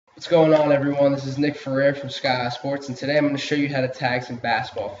What's going on, everyone? This is Nick Ferrer from SkyEye Sports, and today I'm going to show you how to tag some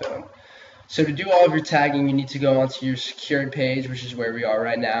basketball film. So to do all of your tagging, you need to go onto your secured page, which is where we are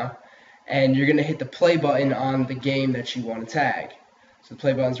right now, and you're going to hit the play button on the game that you want to tag. So the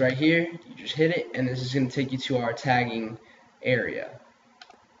play button's right here. You just hit it, and this is going to take you to our tagging area.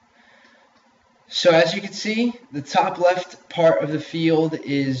 So as you can see, the top left part of the field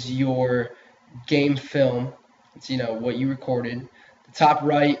is your game film. It's what you recorded. The top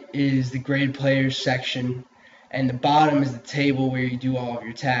right is the grade players section, and the bottom is the table where you do all of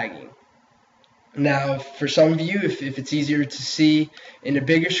your tagging. Now, for some of you, if it's easier to see in a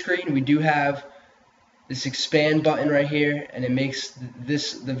bigger screen, we do have this expand button right here, and it makes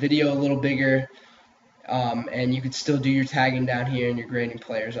the video a little bigger, and you could still do your tagging down here and your grading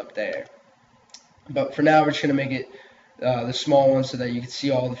players up there. But for now, we're just going to make it the small one so that you can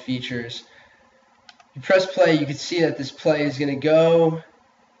see all the features. You press play, you can see that this play is going to go,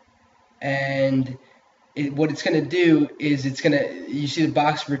 and what it's going to do is you see the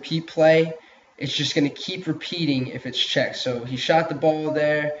box repeat play, it's just going to keep repeating if it's checked. So he shot the ball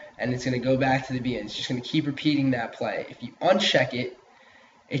there, and it's going to go back to the beginning. It's just going to keep repeating that play. If you uncheck it,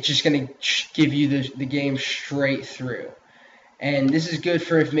 it's just going to give you the game straight through. And this is good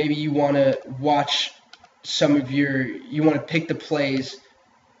for if maybe you want to watch you want to pick the plays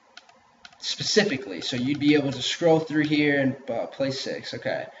specifically. So you'd be able to scroll through here and play 6.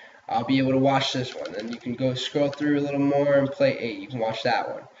 Okay, I'll be able to watch this one. Then you can go scroll through a little more and play 8. You can watch that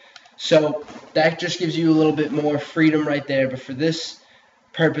one. So that just gives you a little bit more freedom right there. But for this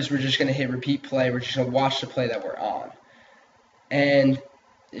purpose, we're just going to hit repeat play. We're just going to watch the play that we're on. And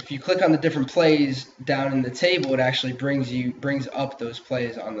if you click on the different plays down in the table, it actually brings up those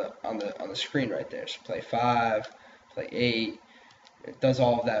plays on the screen right there. So play 5, play 8. It does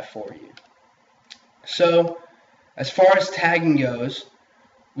all of that for you. So as far as tagging goes,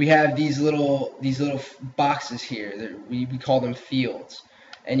 we have these little boxes here that we call them fields,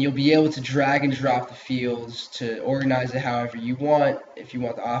 and you'll be able to drag and drop the fields to organize it however you want. If you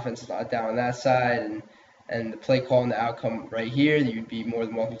want the offense down on that side and the play call and the outcome right here, you'd be more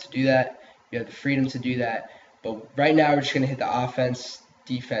than welcome to do that. You have the freedom to do that. But right now we're just going to hit the offense,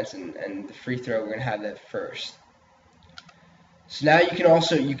 defense, and the free throw. We're going to have that first. So now you can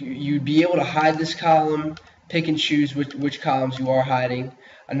also you'd be able to hide this column, pick and choose which columns you are hiding.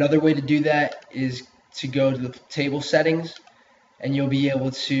 Another way to do that is to go to the table settings, and you'll be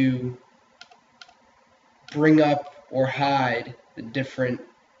able to bring up or hide the different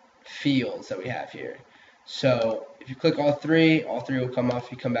fields that we have here. So if you click all three will come up.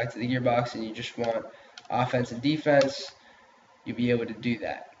 If you come back to the gearbox and you just want offense and defense, you'll be able to do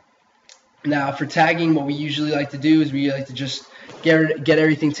that. Now for tagging, what we usually like to do is we like to just get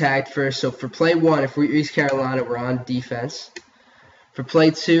everything tagged first. So for play 1, if we're East Carolina, we're on defense. For play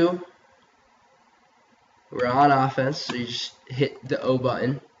 2, we're on offense, so you just hit the O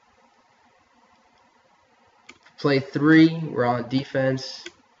button. For play 3, we're on defense.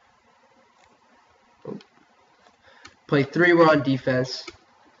 Play 3, we're on defense.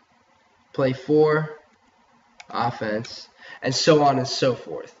 Play 4, offense, and so on and so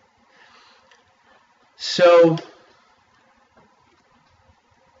forth. So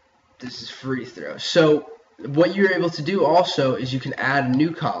this is free throw. So what you're able to do also is you can add a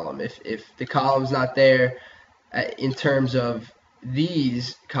new column. If the column's not there in terms of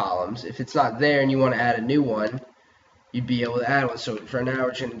these columns, if it's not there and you want to add a new one, you'd be able to add one. So for now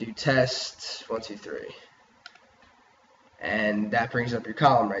we're going to do test 1, 2, 3. And that brings up your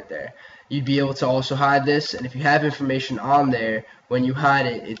column right there. You'd be able to also hide this, and if you have information on there, when you hide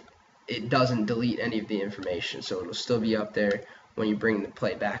it, it doesn't delete any of the information, so it'll still be up there when you bring the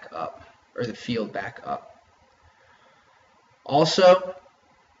play back up, or the field back up. Also,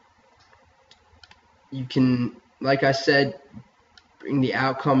 you can, like I said, bring the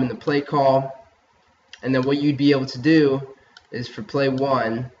outcome and the play call, and then what you'd be able to do is for play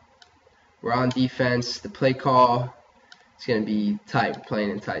 1, we're on defense, the play call, it's going to be tight. We're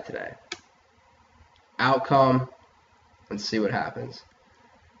playing in tight today. Outcome, let's see what happens.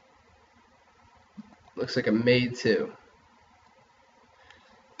 Looks like a made 2.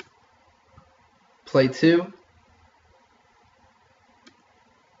 Play 2.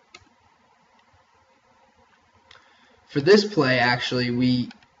 For this play, actually, we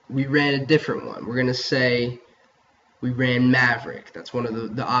ran a different one. We're going to say we ran Maverick. That's one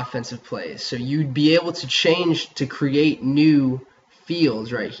of the offensive plays. So you'd be able to change to create new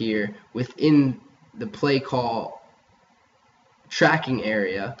fields right here within the play call tracking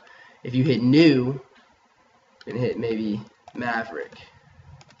area. If you hit new, you can hit maybe Maverick.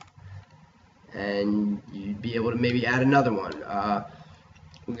 and you'd be able to maybe add another one.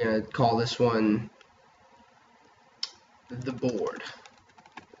 We're going to call this one the board.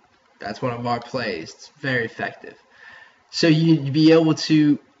 That's one of our plays. It's very effective. So you'd be able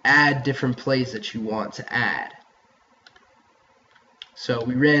to add different plays that you want to add. So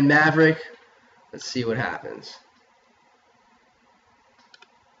we ran Maverick. Let's see what happens.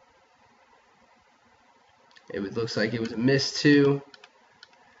 Looks like it was a miss too.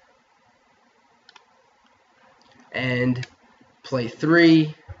 And play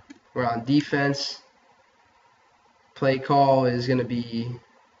 3, we're on defense. Play call is going to be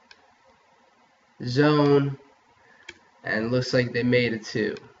zone, and it looks like they made it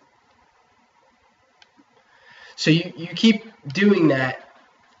too. So you keep doing that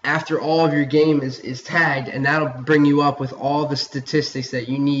after all of your game is tagged, and that'll bring you up with all the statistics that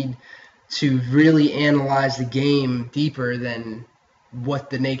you need to really analyze the game deeper than what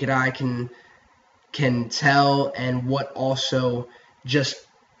the naked eye can tell, and what also just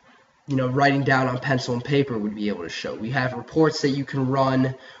writing down on pencil and paper would be able to show. We have reports that you can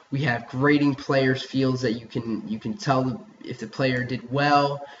run. We have grading players fields that you can tell if the player did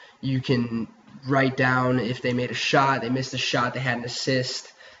well. You can write down if they made a shot, they missed a shot, they had an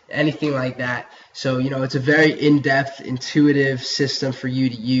assist, anything like that. So it's a very in-depth, intuitive system for you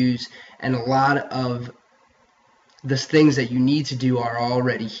to use, and a lot of the things that you need to do are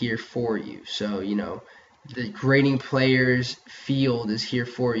already here for you. So the grading players field is here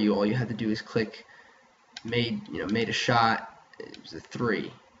for you. All you have to do is click made a shot. It was a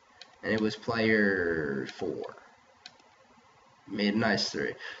 3, and it was player 4. Made a nice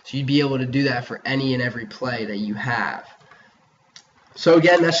 3. So you'd be able to do that for any and every play that you have. So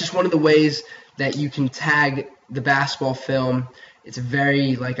again, that's just one of the ways that you can tag the basketball film. It's a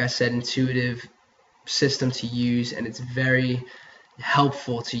very, like I said, intuitive system to use, and it's very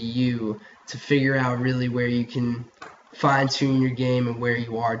helpful to you to figure out really where you can fine-tune your game and where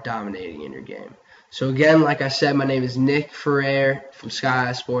you are dominating in your game. So again, like I said, my name is Nick Ferrer from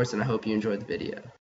SkyEye Sports, and I hope you enjoyed the video.